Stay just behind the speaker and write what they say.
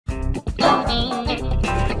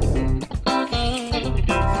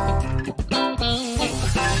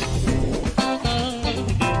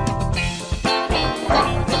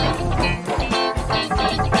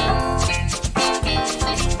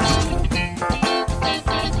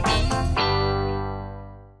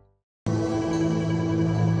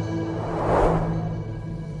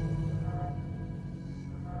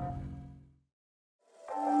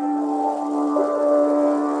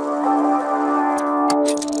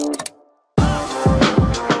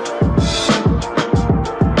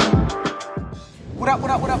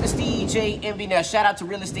What up? It's DJ Envy. Now, shout out to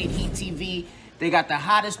Real Estate Heat TV. They got the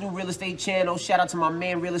hottest new real estate channel. Shout out to my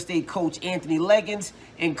man, real estate coach Anthony Leggins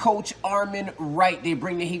and Coach Armin Wright. They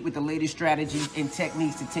bring the heat with the latest strategies and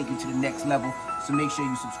techniques to take you to the next level. So make sure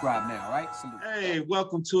you subscribe now, all right? Salute. Hey,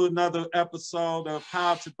 welcome to another episode of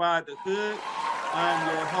How to Buy the Hood.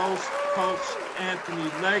 I'm your host, Coach Anthony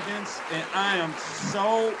Leggins, and I am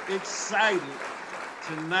so excited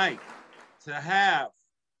tonight to have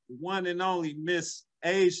the one and only Miss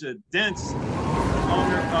Asia Denson,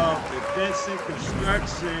 owner of the Denson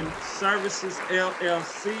Construction Services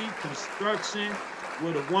LLC, construction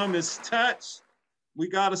with a woman's touch. We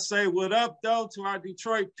gotta say what up though to our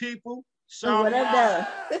Detroit people. What up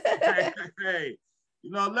though? hey. You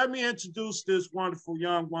know, let me introduce this wonderful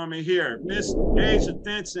young woman here. Miss Asia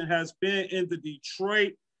Denson has been in the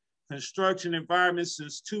Detroit construction environment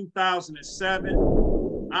since 2007,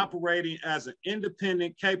 operating as an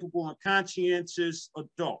independent, capable, and conscientious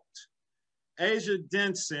adult. Asia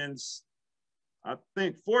Denson's, I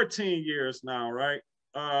think, 14 years now, right?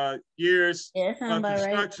 Years of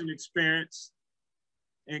construction experience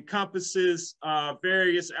encompasses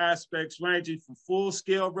various aspects ranging from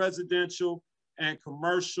full-scale residential and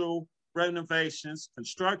commercial renovations,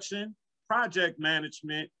 construction, project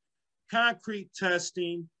management, concrete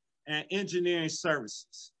testing, and engineering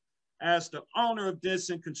services. As the owner of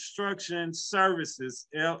Denson Construction Services,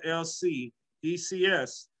 LLC,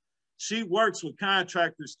 DCS, she works with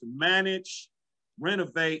contractors to manage,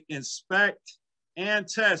 renovate, inspect, and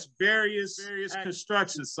test various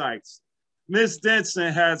construction sites. Ms.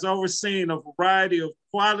 Denson has overseen a variety of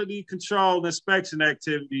quality control inspection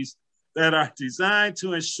activities that are designed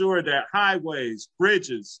to ensure that highways,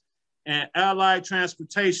 bridges, and allied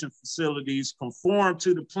transportation facilities conform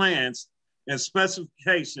to the plans and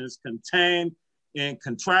specifications contained in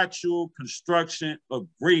contractual construction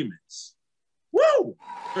agreements. Woo!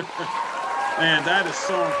 Man, that is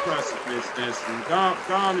so impressive, Ms. Denson. Go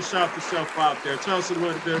on and shout yourself out there. Tell us a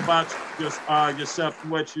little bit about yourself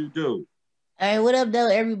and what you do. All right, what up, though,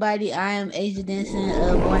 everybody? I am Asia Denson,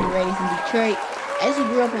 born and raised in Detroit. I actually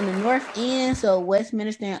grew up in the North End, so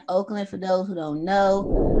Westminster and Oakland, for those who don't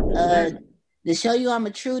know. To show you I'm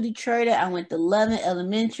a true Detroiter, I went to Loving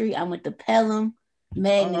Elementary, I went to Pelham,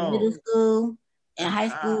 Magnet Middle School. In high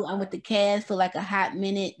school, I went to Cass for like a hot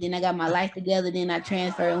minute. Then I got my life together. Then I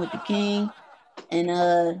transferred and went to King. And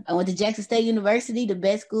I went to Jackson State University, the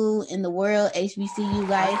best school in the world, HBCU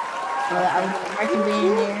life. I was in the marching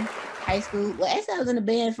band there, high school. Well, actually, I was in the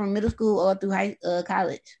band from middle school all through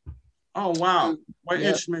college. Oh, wow. What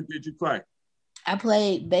instrument did you play? I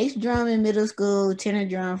played bass drum in middle school, tenor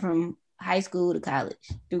drum from high school to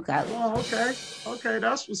college, through college. Oh, okay. Okay,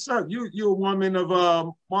 that's what's up. You're a woman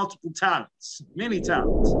of multiple talents, many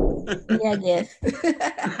talents. Yeah, I guess.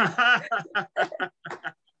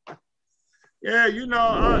 Yeah, you know,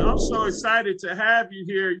 I'm so excited to have you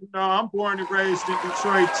here. You know, I'm born and raised in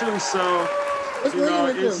Detroit too, so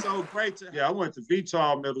it's so great to. Yeah, I went to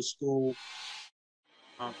Vital Middle School,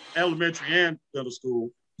 elementary and middle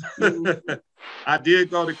school. Mm-hmm. I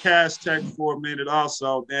did go to Cass Tech for a minute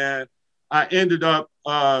also. Then I ended up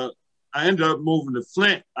moving to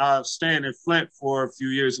Flint. I was staying in Flint for a few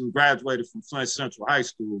years and graduated from Flint Central High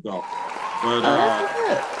School though. But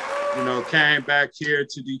you know, came back here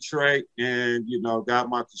to Detroit and, you know, got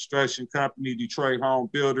my construction company, Detroit Home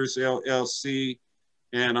Builders, LLC.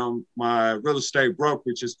 And my real estate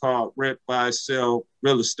brokerage is called Rent, Buy, Sell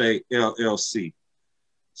Real Estate, LLC.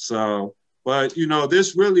 So, but, you know,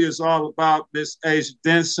 this really is all about Miss Asia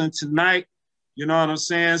Denson tonight. You know what I'm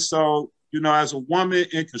saying? So, you know, as a woman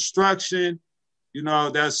in construction, you know,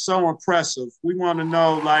 that's so impressive. We want to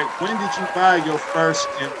know, like, when did you buy your first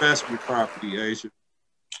investment property, Asia?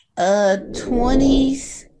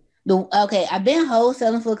 20s. Okay, I've been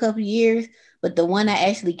wholesaling for a couple of years, but the one I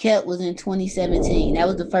actually kept was in 2017. That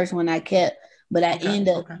was the first one I kept, but it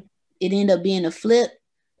ended up being a flip,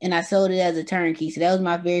 and I sold it as a turnkey. So that was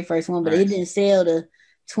my very first one, but It didn't sell to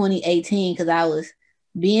 2018 because I was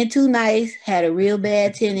being too nice, had a real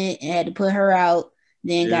bad tenant, and had to put her out.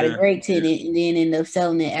 Then got a great tenant, and then ended up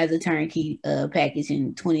selling it as a turnkey package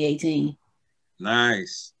in 2018.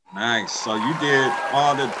 Nice, nice. So you did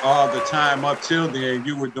all the time up till then.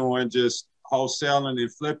 You were doing just wholesaling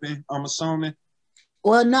and flipping, I'm assuming.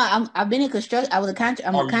 Well, no, I've been in construction. I'm a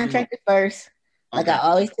contractor first. Like I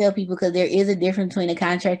always tell people, because there is a difference between a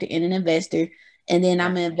contractor and an investor. And then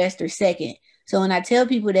I'm an investor second. So when I tell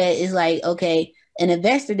people that, it's like, okay, an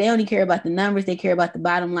investor, they only care about the numbers, they care about the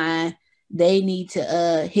bottom line. They need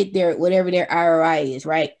to hit their whatever their ROI is,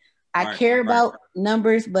 right? I care about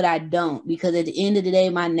numbers, but I don't, because at the end of the day,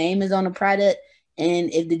 my name is on the product. And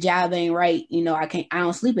if the job ain't right, you know, I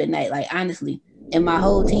don't sleep at night, like honestly. And my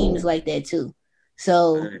whole team is like that too.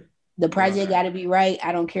 So the project got to be right.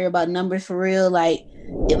 I don't care about numbers for real. Like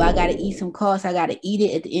if I got to eat some costs, I got to eat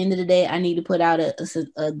it. At the end of the day, I need to put out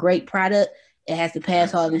a great product. It has to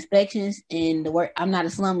pass all the inspections, and the work. I'm not a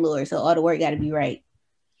slumlord, so all the work got to be right.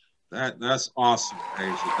 That's awesome,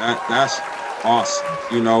 Asia. That's awesome.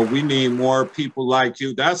 You know, we need more people like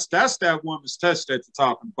you. That's that woman's touch that you're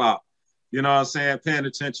talking about. You know what I'm saying? Paying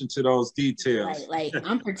attention to those details. Like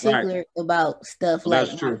I'm particular about stuff like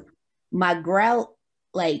that's true. My grout,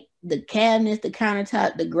 like the cabinets, the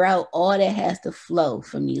countertop, the grout, all that has to flow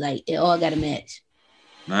for me. Like it all got to match.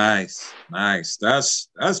 Nice. That's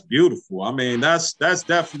beautiful. I mean, that's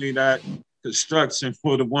definitely that construction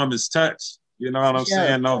for the woman's touch. You know what I'm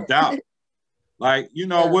saying? No doubt. Like, you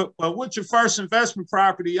know, what's your first investment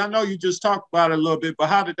property? I know you just talked about it a little bit, but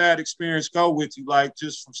how did that experience go with you, like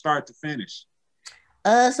just from start to finish?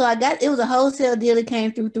 So it was a wholesale deal that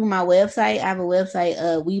came through my website. I have a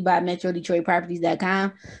website, we buy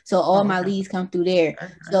metrodetroitproperties.com. So all my leads come through there.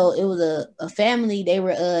 Okay. So it was a family. They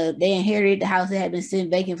inherited the house that had been sitting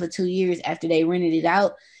vacant for 2 years after they rented it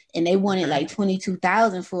out, and they wanted like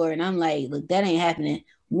 $22,000 for it. And I'm like, look, that ain't happening.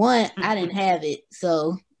 One, I didn't have it,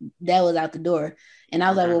 so that was out the door. And I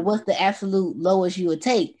was like, well, what's the absolute lowest you would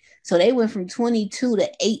take? So they went from 22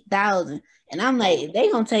 to 8,000. And I'm like, if they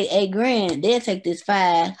gonna take $8,000, they'll take this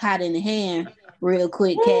 5 hot in the hand real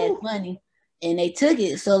quick, cash money. And they took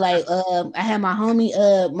it. So like I had my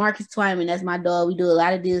homie Marcus Twyman, that's my dog. We do a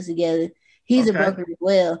lot of deals together. He's a broker as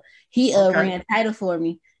well. He ran title for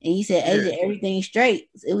me, and he said, Asia, everything's straight.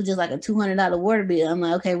 It was just like a $200 water bill. I'm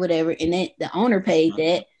like, okay, whatever. And then the owner paid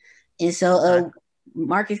that. And so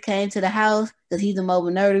Marcus came to the house because he's a mobile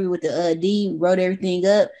notary with the deed, wrote everything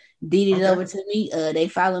up, deeded it over to me. They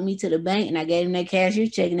followed me to the bank, and I gave them their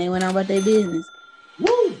cashier's check, and they went on about their business.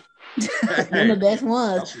 Woo! One of the best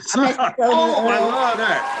ones. I love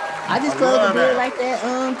that. I just closed the deal like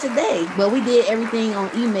that today, but we did everything on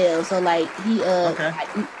email. So like I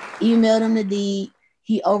emailed him the deed.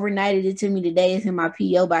 He overnighted it to me today. It's in my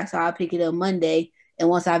PO box, so I'll pick it up Monday. And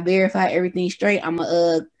once I verify everything straight, I'm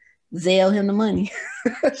gonna Zelle him the money.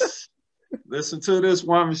 Listen to this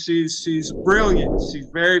woman. She's brilliant. She's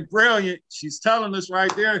very brilliant. She's telling us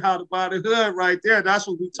right there how to buy the hood right there. That's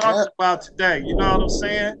what we're talking about today. You know what I'm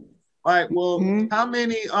saying? Like, well, how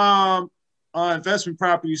many investment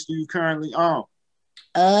properties do you currently own?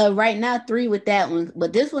 Right now 3 with that one,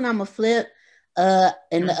 but this one I'm a flip.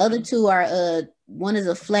 And the other 2 are one is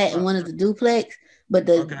a flat and one is a duplex. But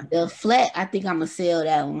the flat, I think I'm gonna sell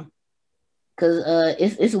that one because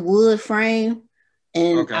it's a wood frame,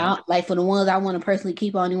 and like for the ones I want to personally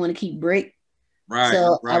keep, I only want to keep brick. Right.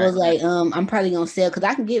 So I was like, I'm probably gonna sell because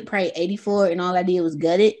I can get probably 84, and all I did was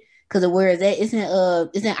gut it because of where it's at. It's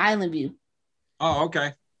in Island View. Oh,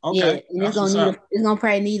 okay. Yeah, and it's gonna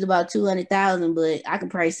probably need about 200,000, but I can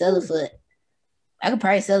probably sell it for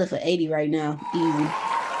 80 right now, easy.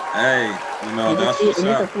 Hey, you know, that's what's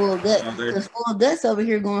up. It's a full gut. Because full guts over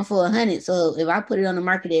here going for 100. So if I put it on the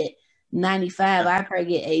market at 95, I'd probably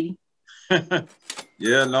get 80.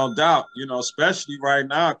 Yeah, no doubt. You know, especially right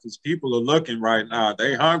now, because people are looking right now.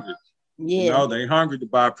 They hungry. Yeah. You know, they hungry to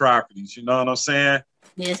buy properties. You know what I'm saying?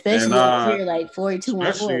 Yeah, especially up here, like 42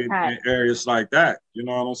 especially in areas like that. You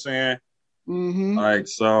know what I'm saying? Mm-hmm. Like,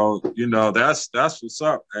 so, you know, that's what's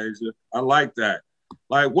up, Asia. I like that.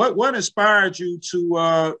 Like, what inspired you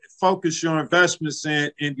to focus your investments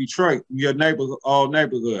in Detroit, your neighborhood, or current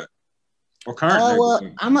neighborhood?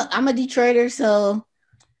 Well, I'm a Detroiter, so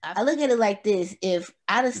I look at it like this: if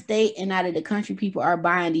out of state and out of the country people are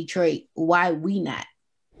buying Detroit, why we not?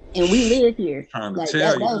 And we live here. Like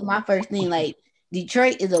that was my first thing. Like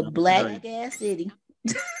Detroit is a black ass city.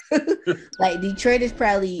 Like Detroit is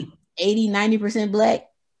probably 80-90% black.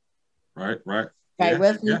 Right. Right,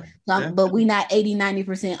 roughly. But we not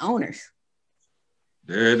 80-90% owners.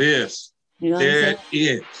 There it is. You know what I'm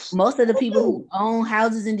saying? Most of the people who own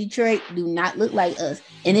houses in Detroit do not look like us.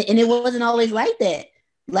 And it wasn't always like that.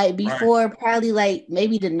 Like before, probably like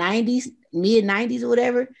maybe the 90s, mid 90s or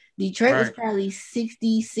whatever, Detroit was Right. probably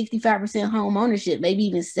 60, 65% home ownership, maybe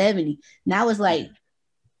even 70. Now it's like,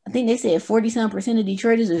 I think they said 40-some% of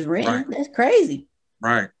Detroiters is renting. Right. That's crazy.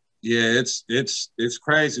 Right. Yeah, it's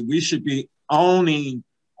crazy. We should be owning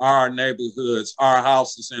our neighborhoods, our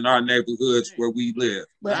houses in our neighborhoods where we live.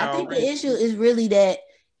 But I think the issue is really that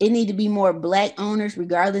it need to be more black owners,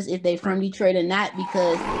 regardless if they from Detroit or not,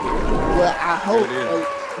 because well, I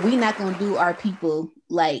hope we not gonna do our people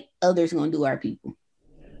like others gonna do our people.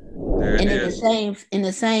 And in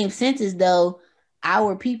the same senses though,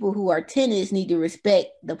 our people who are tenants need to respect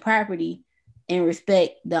the property and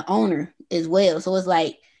respect the owner as well. So it's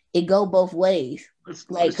like it go both ways.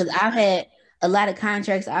 Like, because I've had a lot of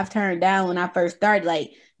contracts I've turned down when I first started.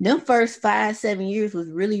 Like, them first 5-7 years was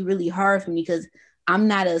really, really hard for me because I'm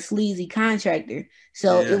not a sleazy contractor.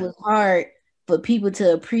 So it was hard for people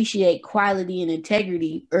to appreciate quality and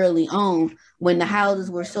integrity early on when the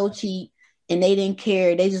houses were so cheap and they didn't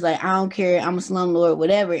care. They just like, I don't care, I'm a slumlord,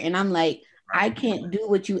 whatever. And I'm like, I can't do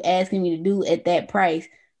what you asking me to do at that price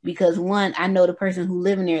because one, I know the person who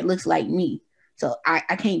living there looks like me. So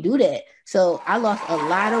I can't do that. So I lost a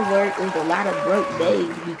lot of work. It was a lot of broke days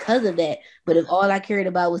because of that. But if all I cared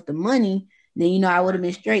about was the money, then, you know, I would have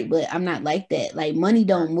been straight. But I'm not like that. Like, money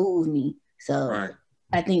don't move me. So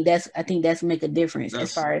I think that's make a difference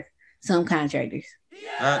as far as some contractors.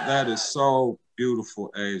 That is so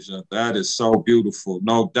beautiful, Asia. That is so beautiful.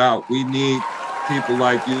 No doubt. We need people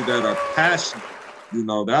like you that are passionate. You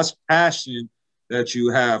know, that's passion that you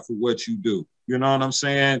have for what you do. You know what I'm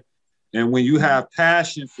saying? And when you have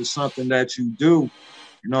passion for something that you do,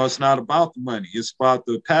 you know, it's not about the money. It's about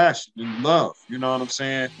the passion and love. You know what I'm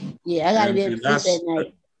saying? Yeah, I got to be able to sleep at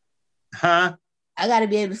night. Huh? I got to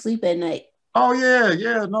be able to sleep at night. Oh,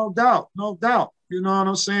 yeah, no doubt, no doubt. You know what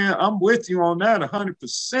I'm saying? I'm with you on that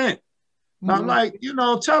 100%. Now, like, you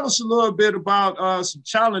know, tell us a little bit about some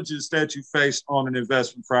challenges that you face on an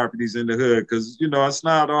investment properties in the hood, because, you know, it's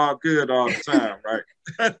not all good all the time, right?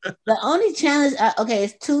 The only challenge, okay,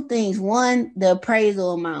 it's two things. One, the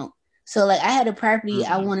appraisal amount. So, like, I had a property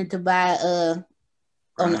I wanted to buy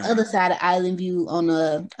on the other side of Island View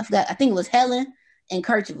I think it was Helen and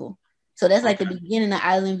Kercheval. So that's like the beginning of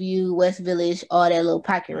Island View, West Village, all that little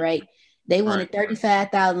pocket, right? They wanted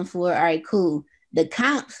 $35,000 for it. All right, cool. The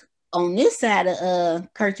comps on this side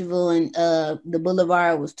of Kercheval and the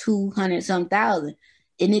Boulevard was 200-some thousand,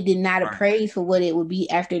 and it did not appraise for what it would be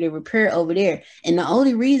after the repair over there. And the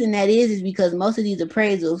only reason that is because most of these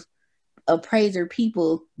appraiser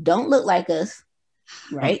people don't look like us,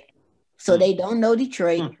 right? So they don't know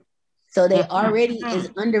Detroit. So they already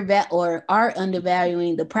are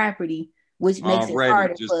undervaluing the property, which makes it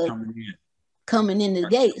harder for coming in the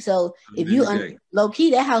gate. So if you low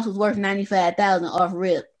key, that house was worth $95,000 off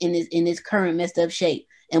rip in its current messed up shape.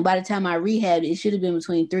 And by the time I rehabbed it should have been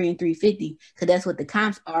between $300,000 and $350,000 because that's what the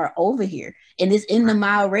comps are over here. And it's in the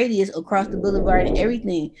mile radius across the boulevard and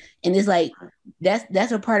everything. And it's like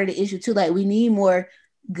that's a part of the issue too. Like, we need more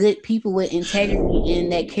good people with integrity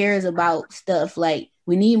and that cares about stuff. Like,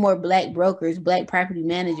 we need more black brokers, black property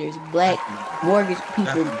managers, black mortgage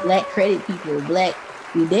people, black credit people,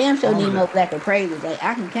 we damn sure need more black appraisers. Like,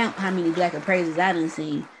 I can count how many black appraisers I done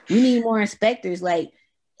seen. We need more inspectors. Like,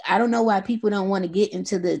 I don't know why people don't want to get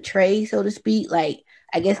into the trade, so to speak. Like,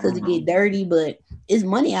 I guess because it get dirty, but it's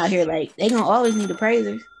money out here. Like, they gonna always need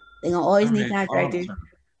appraisers. They gonna always need contractors.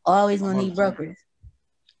 Always gonna need brokers.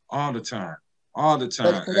 All the time. So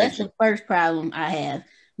that's the first problem I have.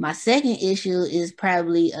 My second issue is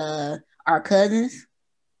probably our cousins.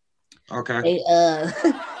 Okay. They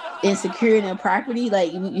in securing a property,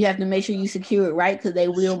 like, you have to make sure you secure it right because they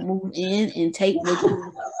will move in and take what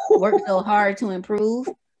you work so hard to improve.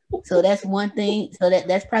 So that's one thing. So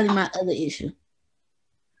that's probably my other issue.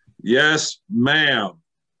 Yes, ma'am.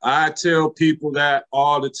 I tell people that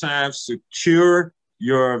all the time. Secure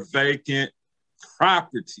your vacant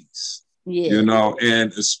properties. Yeah. You know,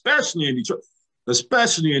 and especially in Detroit.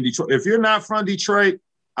 If you're not from Detroit,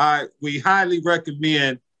 we highly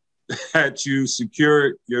recommend that you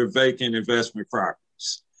secure your vacant investment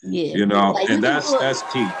properties. Yeah. You know, like, and that's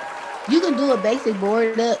key. You can do a basic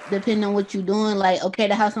board up depending on what you're doing. Like, okay,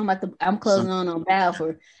 the house I'm closing on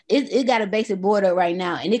Balfour. It got a basic board up right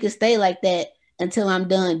now, and it can stay like that until I'm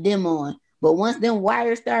done demoing. But once them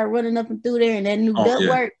wires start running up and through there and that new duct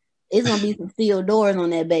work, it's gonna be some steel doors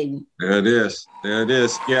on that baby. There it is.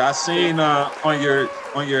 Yeah, I seen on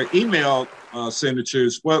your email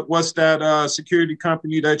signatures. What's that security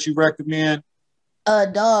company that you recommend?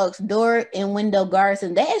 Dogs, Door and Window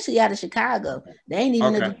Garrison. They actually out of Chicago. They ain't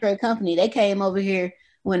even a Detroit company. They came over here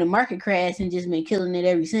when the market crashed and just been killing it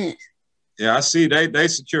ever since. Yeah, I see they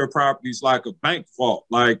secure properties like a bank vault.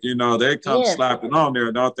 Like, you know, they come slap it on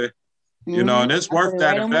there, don't they? You know, and it's worth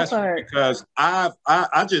that investment because I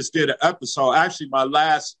just did an episode. Actually, my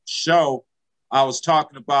last show, I was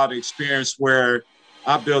talking about an experience where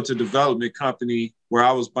I built a development company where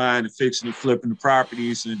I was buying and fixing and flipping the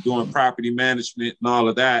properties and doing property management and all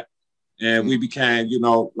of that. And we became, you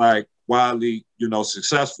know, like wildly, you know,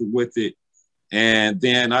 successful with it. And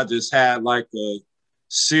then I just had like a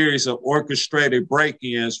series of orchestrated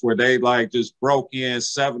break-ins where they like just broke in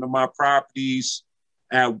 7 of my properties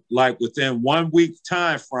at like within 1 week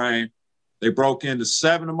time frame. They broke into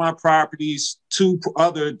 7 of my properties, 2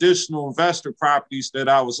 other additional investor properties that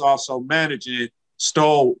I was also managing,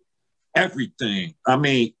 stole everything. I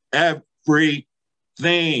mean, everything,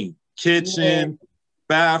 kitchen,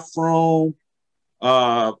 bathroom,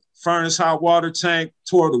 furnace hot water tank,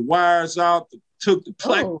 tore the wires out, took the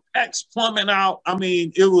PEX plumbing out. I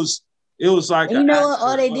mean, it was like, and you know what?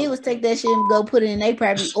 All they did was take that shit and go put it in their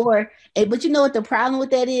property. But you know what the problem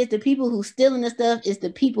with that is? The people who stealing the stuff is the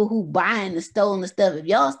people who buying the stolen stuff. If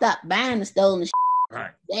y'all stop buying the stolen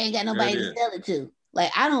shit, they ain't got nobody to sell it to.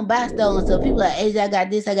 Like, I don't buy stolen stuff. People are like, hey, I got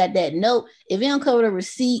this, I got that. Nope. If it don't cover the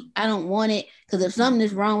receipt, I don't want it. Because if something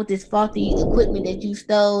is wrong with this faulty equipment that you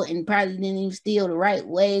stole and probably didn't even steal the right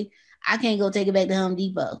way, I can't go take it back to Home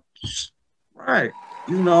Depot. Right.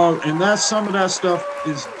 You know, and that's some of that stuff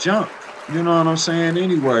is junk. You know what I'm saying?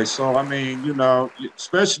 Anyway, so I mean, you know,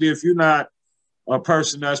 especially if you're not a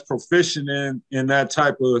person that's proficient in that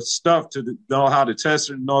type of stuff to know how to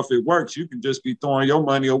test it and know if it works, you can just be throwing your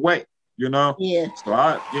money away. You know? Yeah.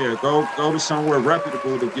 So go to somewhere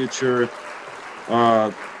reputable to get your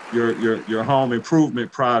home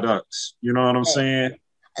improvement products. You know what I'm saying?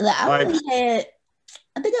 I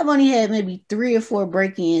think I've only had maybe 3 or 4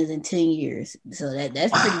 break-ins in 10 years. So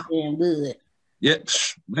that's pretty damn good. Yeah,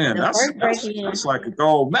 man, that's like a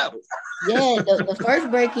gold medal. Yeah, the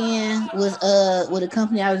first break-in was with a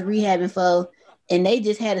company I was rehabbing for, and they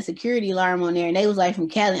just had a security alarm on there, and they was like from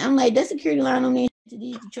Cali. I'm like, that security alarm on there to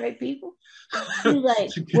these Detroit people. He was like,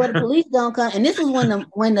 well, the police don't come. And this was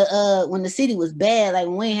when the city was bad, like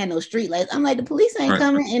when we ain't had no street lights. I'm like, the police ain't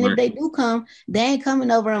coming, and if they do come, they ain't coming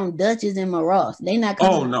over on Dutchess and Maross. They not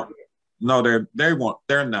coming. Oh no, they won't.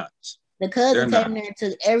 They're not. The cousin came there and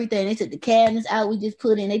took everything. They took the cabinets out we just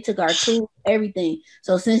put in. They took our tools, everything.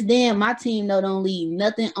 So since then, my team don't leave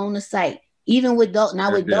nothing on the site. Even with dogs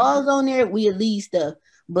on there, we leave stuff.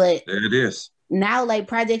 But there it is. Now, like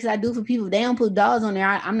projects I do for people, they don't put dogs on there.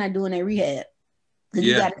 I'm not doing that rehab because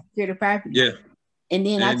you got to secure the property. Yeah. And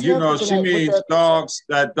then I tell you know, people, she means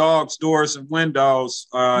dogs, doors and windows,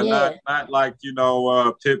 not like, you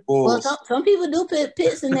know, pit bulls. Well, some people do put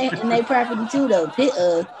pits in their property too, though.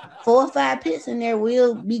 4 or 5 pits in there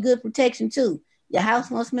will be good protection too. Your house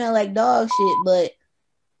gonna smell like dog shit, but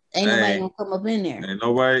ain't nobody gonna come up in there. Ain't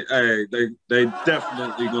nobody. Hey, they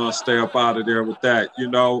definitely gonna stay up out of there with that.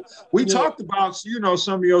 You know, we talked about, you know,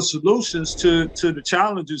 some of your solutions to the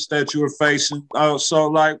challenges that you are facing. So,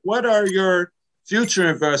 like, what are your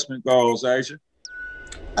future investment goals, Asia?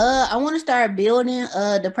 I want to start building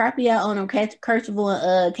the property I own on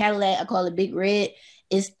Kirchville and Cadillac. I call it Big Red.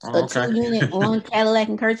 It's a 2-unit on Cadillac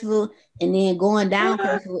and Kirchville, and then going down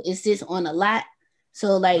Kirchville, it sits on a lot.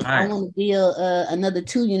 So like I want to build another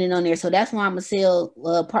 2-unit on there. So that's why I'm gonna sell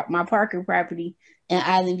my Parker property in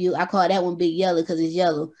Island View. I call that one Big Yellow because it's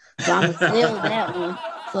yellow. So I'm gonna sell that one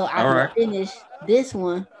so I can finish this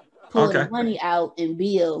one, pull the money out, and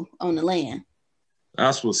build on the land.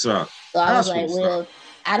 That's what's up. So I was like, well,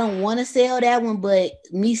 I don't want to sell that one, but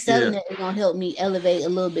me selling it is gonna help me elevate a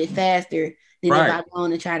little bit faster than if I go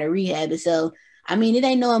on and try to rehab it. So I mean, it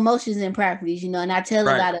ain't no emotions in properties, you know, and I tell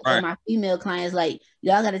a lot of my female clients, like,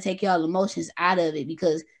 y'all got to take y'all emotions out of it,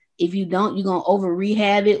 because if you don't, you're going to over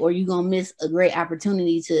rehab it, or you're going to miss a great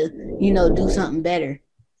opportunity to, you know, do something better.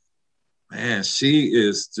 Man, she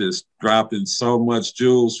is just dropping so much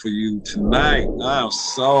jewels for you tonight. I'm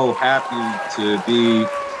so happy to be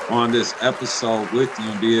on this episode with you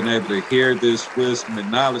and being able to hear this wisdom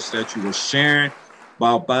and knowledge that you were sharing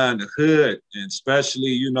about buying the hood, and especially,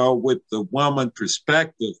 you know, with the woman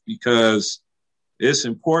perspective, because it's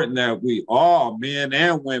important that we all, men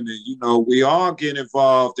and women, you know, we all get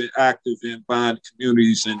involved and active in buying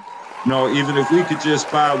communities. And, you know, even if we could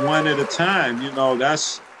just buy one at a time, you know,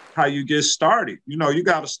 that's how you get started. You know, you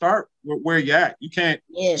got to start where you're at. You can't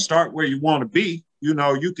start where you want to be. You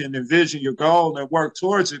know, you can envision your goal and work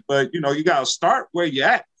towards it, but, you know, you got to start where you're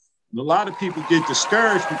at. And a lot of people get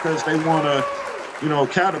discouraged because they want to, you know,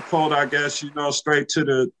 catapult, I guess, you know, straight to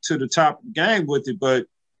the top of the game with it. But,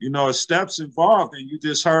 you know, steps involved. And you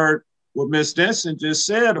just heard what Miss Denson just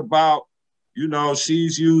said about you know,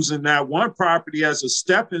 she's using that one property as a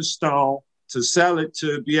stepping stone to sell it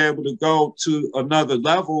to be able to go to another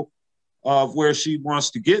level of where she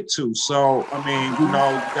wants to get to. So, I mean, you know,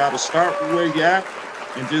 you got to start with where you're at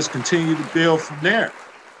and just continue to build from there,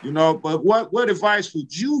 you know. But what advice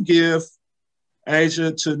would you give,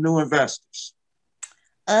 Asia, to new investors?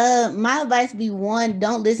 My advice would be, one,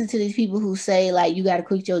 don't listen to these people who say like you got to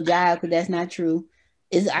quit your job, because that's not true.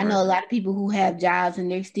 I know a lot of people who have jobs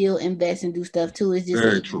and they're still invest and do stuff too. It's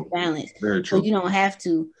just a balance. Very true. So you don't have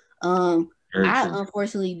to. I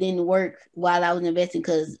unfortunately didn't work while I was investing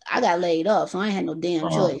because I got laid off, so I ain't had no damn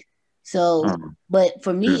choice. So, but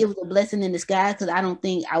for me, it was a blessing in disguise, because I don't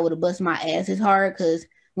think I would have busted my ass as hard, because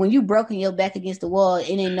when you broken your back against the wall, it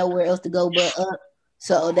ain't nowhere else to go but up.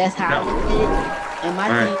 So that's how I look at it. And my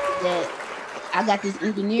thing is that I got this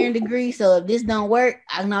engineering degree, so if this don't work,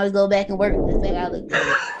 I can always go back and work with this thing I look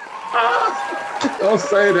at. Don't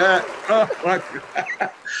say that. Oh my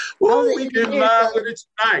God. Ooh, we get live with it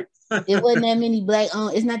tonight. It wasn't that many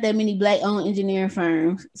black-owned. It's not that many black-owned engineering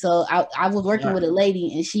firms. So I was working with a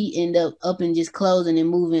lady, and she ended up and just closing and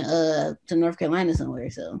moving to North Carolina somewhere.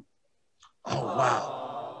 So.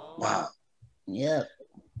 Oh wow. Yep.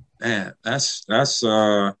 Man, that's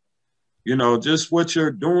you know, just what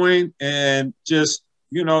you're doing, and just,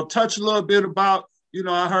 you know, touch a little bit about, you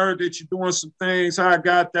know, I heard that you're doing some things. I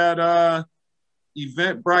got that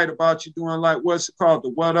Eventbrite about you doing, like, what's it called, the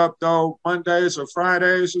What Up Though Mondays or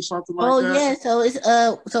Fridays or something like that. Oh yeah, so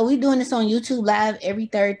it's so we doing this on YouTube Live every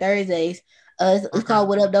third Thursdays. It's called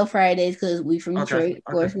What Up Though Fridays, because we from Detroit, of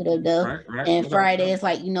course. What Up Though, and Friday is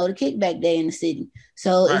like, you know, the kickback day in the city.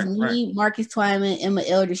 So it's me, Marcus Twyman, Emma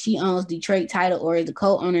Elder. She owns Detroit Title, or is the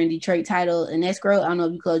co-owner in Detroit Title and Escrow. I don't know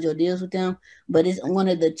if you close your deals with them, but it's one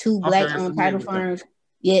of the two black-owned title firms.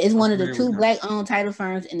 Yeah, it's one of the two black-owned title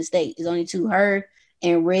firms in the state. It's only two, her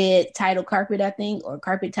and Red Title Carpet, I think, or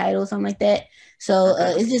Carpet Title, something like that. So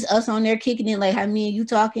it's just us on there kicking it, like how me and you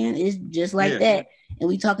talking. It's just like that. And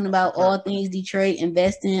we talking about all things Detroit,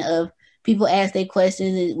 investing, of people ask their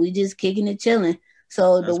questions, and we just kicking it, chilling.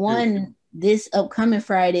 So the one this upcoming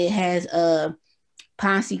Friday has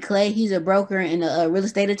Ponce Clay. He's a broker and a real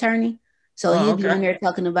estate attorney. So he'll be on there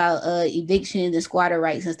talking about evictions and squatter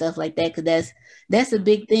rights and stuff like that, because that's a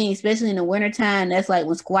big thing, especially in the wintertime. That's like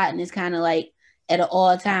when squatting is kind of like at an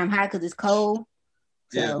all-time high because it's cold.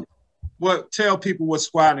 So. Well, tell people what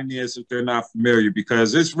squatting is if they're not familiar,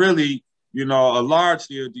 because it's really, you know,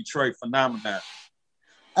 largely a Detroit phenomenon.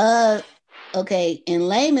 Okay. In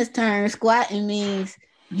layman's terms, squatting means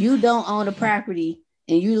you don't own a property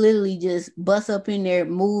and you literally just bust up in there,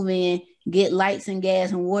 move in, get lights and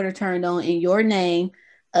gas and water turned on in your name.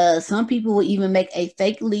 Some people will even make a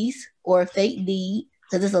fake lease or a fake deed,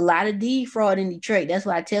 because there's a lot of deed fraud in Detroit. That's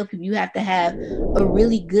why I tell people you have to have a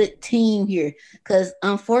really good team here, because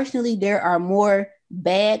unfortunately there are more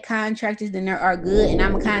bad contractors than there are good. And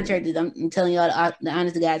I'm a contractor. I'm telling y'all the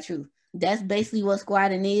honest to God truth. That's basically what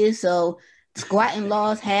squatting is. So squatting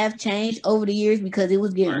laws have changed over the years because it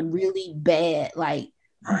was getting really bad, like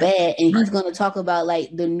bad. And he's going to talk about like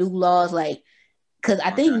the new laws, like, because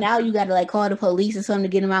I think now you got to like call the police or something to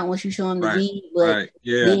get them out once you show them the deed. But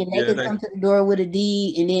then they could come to the door with a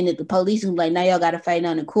deed, and then if the police is like, now y'all got to fight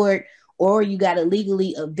down in court, or you got to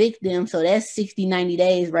legally evict them. So that's 60, 90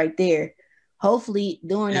 days right there. Hopefully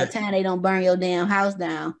during that time, they don't burn your damn house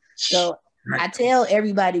down. So I tell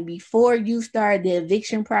everybody, before you start the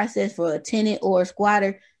eviction process for a tenant or a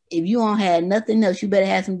squatter, if you don't have nothing else, you better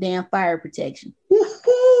have some damn fire protection.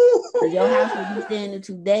 Because your house will be standing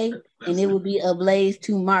today and it will be ablaze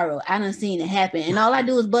tomorrow. I done seen it happen. And all I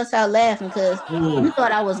do is bust out laughing because you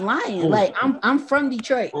thought I was lying. Like, I'm from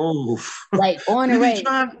Detroit. Like, born and raised.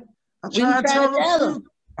 I'm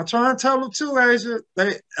trying to tell them too, Asia.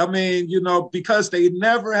 I mean, you know, because they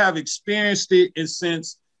never have experienced it, and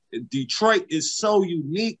since Detroit is so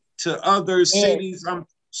unique to other cities, I'm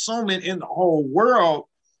assuming in the whole world,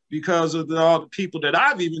 because of all the people that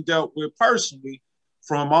I've even dealt with personally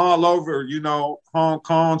from all over, you know, Hong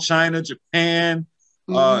Kong, China, Japan,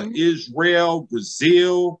 Israel,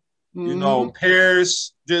 Brazil, you know,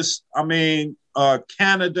 Paris, just, I mean,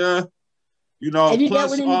 Canada, you know,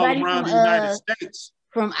 plus all around the United States.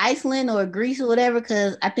 From Iceland or Greece or whatever,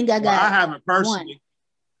 because I think I got. I haven't personally.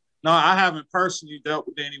 No, I haven't personally dealt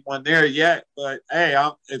with anyone there yet. But hey,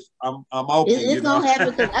 I'm open. It's gonna happen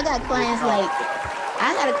because I got clients like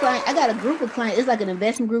I got a group of clients. It's like an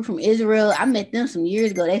investment group from Israel. I met them some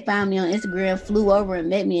years ago. They found me on Instagram, flew over and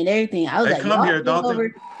met me and everything. I was they like, come here, don't they?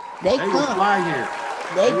 They come. Fly here.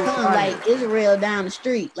 They come like here. Israel down the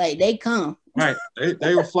street. Like they come. Right.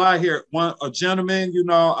 They will fly here. A gentleman, you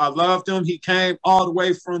know, I loved him. He came all the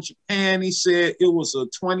way from Japan. He said it was a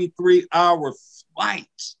 23-hour flight.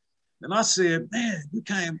 And I said, man, you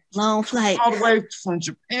came long flight all the way from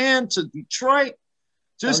Japan to Detroit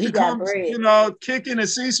just to come, you know, kick in and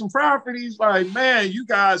see some properties. Like, man, you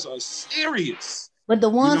guys are serious. But the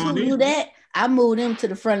ones who do that, I moved them to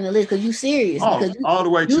the front of the list because you serious. Because all the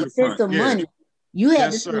way to the front. Some money. You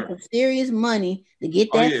had to spend some serious money to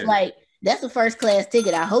get that flight. That's a first class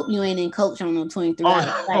ticket. I hope you ain't in coach on no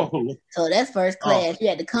 23-hour flight. So that's first class. You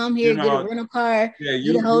had to come here, get a rental car,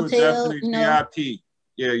 get a hotel. You know, VIP.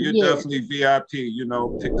 Yeah, you're definitely VIP. You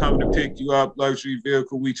know, coming to pick you up, luxury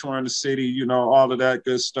vehicle. We touring the city. You know, all of that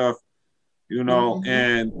good stuff. You know,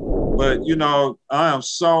 but you know, I am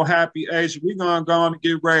so happy, Asia. We're gonna go on and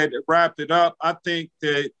get ready to wrap it up. I think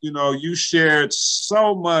that you know you shared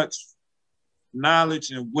so much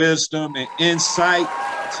knowledge and wisdom and insight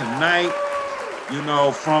tonight, you know,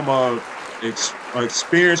 from a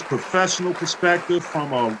experienced professional perspective,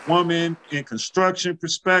 from a woman in construction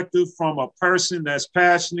perspective, from a person that's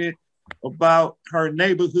passionate about her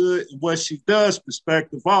neighborhood and what she does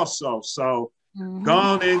perspective also. So go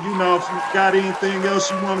on and, you know, if you got anything else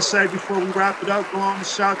you want to say before we wrap it up, go on and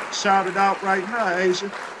shout it out right now, Asia.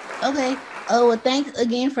 Okay. Oh, well, thanks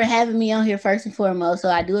again for having me on here first and foremost. So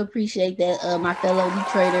I do appreciate that, my fellow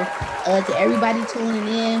Detroiter. To everybody tuning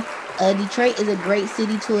in, Detroit is a great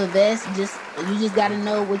city to invest. You just got to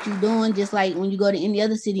know what you're doing, just like when you go to any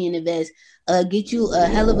other city and invest. Get you a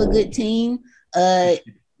hell of a good team.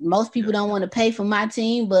 Most people don't want to pay for my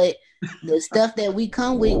team, but the stuff that we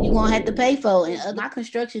come with, you're going to have to pay for. And my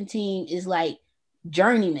construction team is like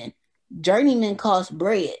journeyman. Journeymen cost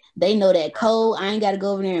bread. They know that code. I ain't got to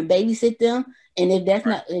go over there and babysit them. And if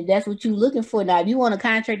that's what you're looking for, now if you want a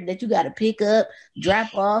contractor that you got to pick up,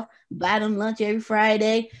 drop off, buy them lunch every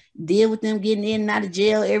Friday, deal with them getting in and out of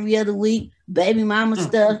jail every other week, baby mama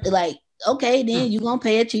stuff, like, okay, then you're gonna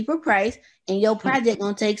pay a cheaper price, and your project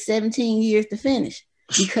gonna take 17 years to finish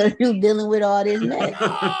because you're dealing with all this mess.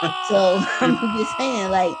 So I'm just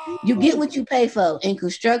saying, like, you get what you pay for in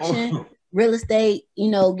construction. Real estate, you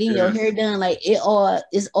know, getting your hair done, like it's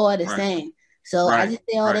all the same. So I just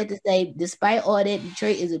say all that to say, despite all that,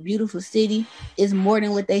 Detroit is a beautiful city. It's more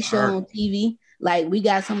than what they show on TV. Like, we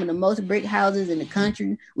got some of the most brick houses in the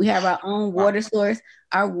country. We have our own water source.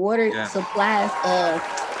 Our water supplies,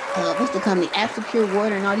 what's the company? Absolute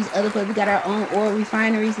Water and all these other places. We got our own oil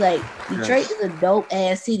refineries. Like, Detroit is a dope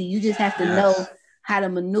ass city. You just have to know how to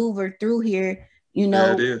maneuver through here, you know.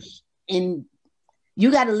 Yeah, it is. And you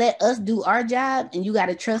got to let us do our job, and you got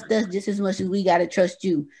to trust us just as much as we got to trust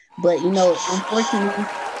you. But, you know, unfortunately,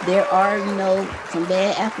 there are, you know, some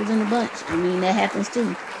bad apples in the bunch. I mean, that happens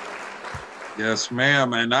too. Yes,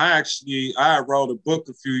 ma'am. And I wrote a book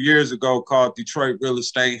a few years ago called Detroit Real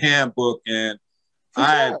Estate Handbook, and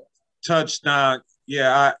I touched on,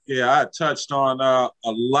 I touched on a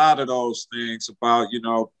lot of those things about, you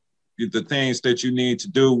know, the things that you need to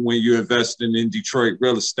do when you're investing in Detroit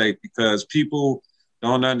real estate, because people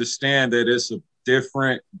don't understand that it's a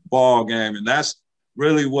different ball game. And that's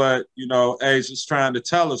really what, you know, Asia's trying to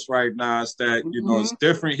tell us right now, is that, you know, it's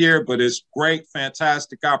different here, but it's great,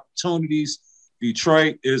 fantastic opportunities.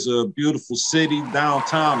 Detroit is a beautiful city.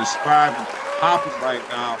 Downtown is thriving, hopping right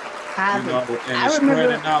now. You know, and it's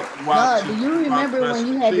spreading out throughout. Do you remember when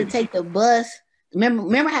you had to take the bus?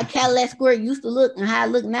 Remember how Cadillac Square used to look and how it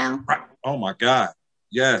look now? Right. Oh my God.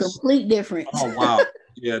 Yes. Complete difference. Oh wow.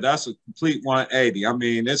 Yeah, that's a complete 180. I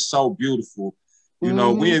mean, it's so beautiful. You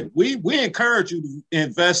know, we encourage you to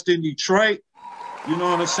invest in Detroit. You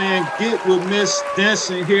know what I'm saying? Get with Miss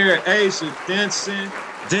Denson here, Asia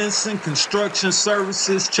Denson Construction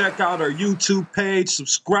Services. Check out her YouTube page.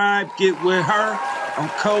 Subscribe. Get with her. I'm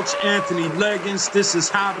Coach Anthony Leggins. This is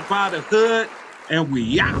How to Buy the Hood, and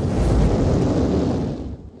we out.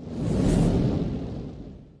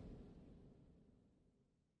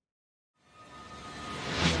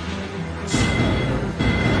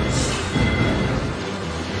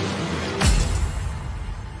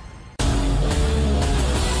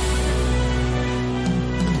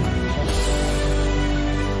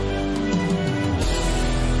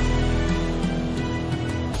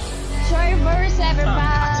 Everybody.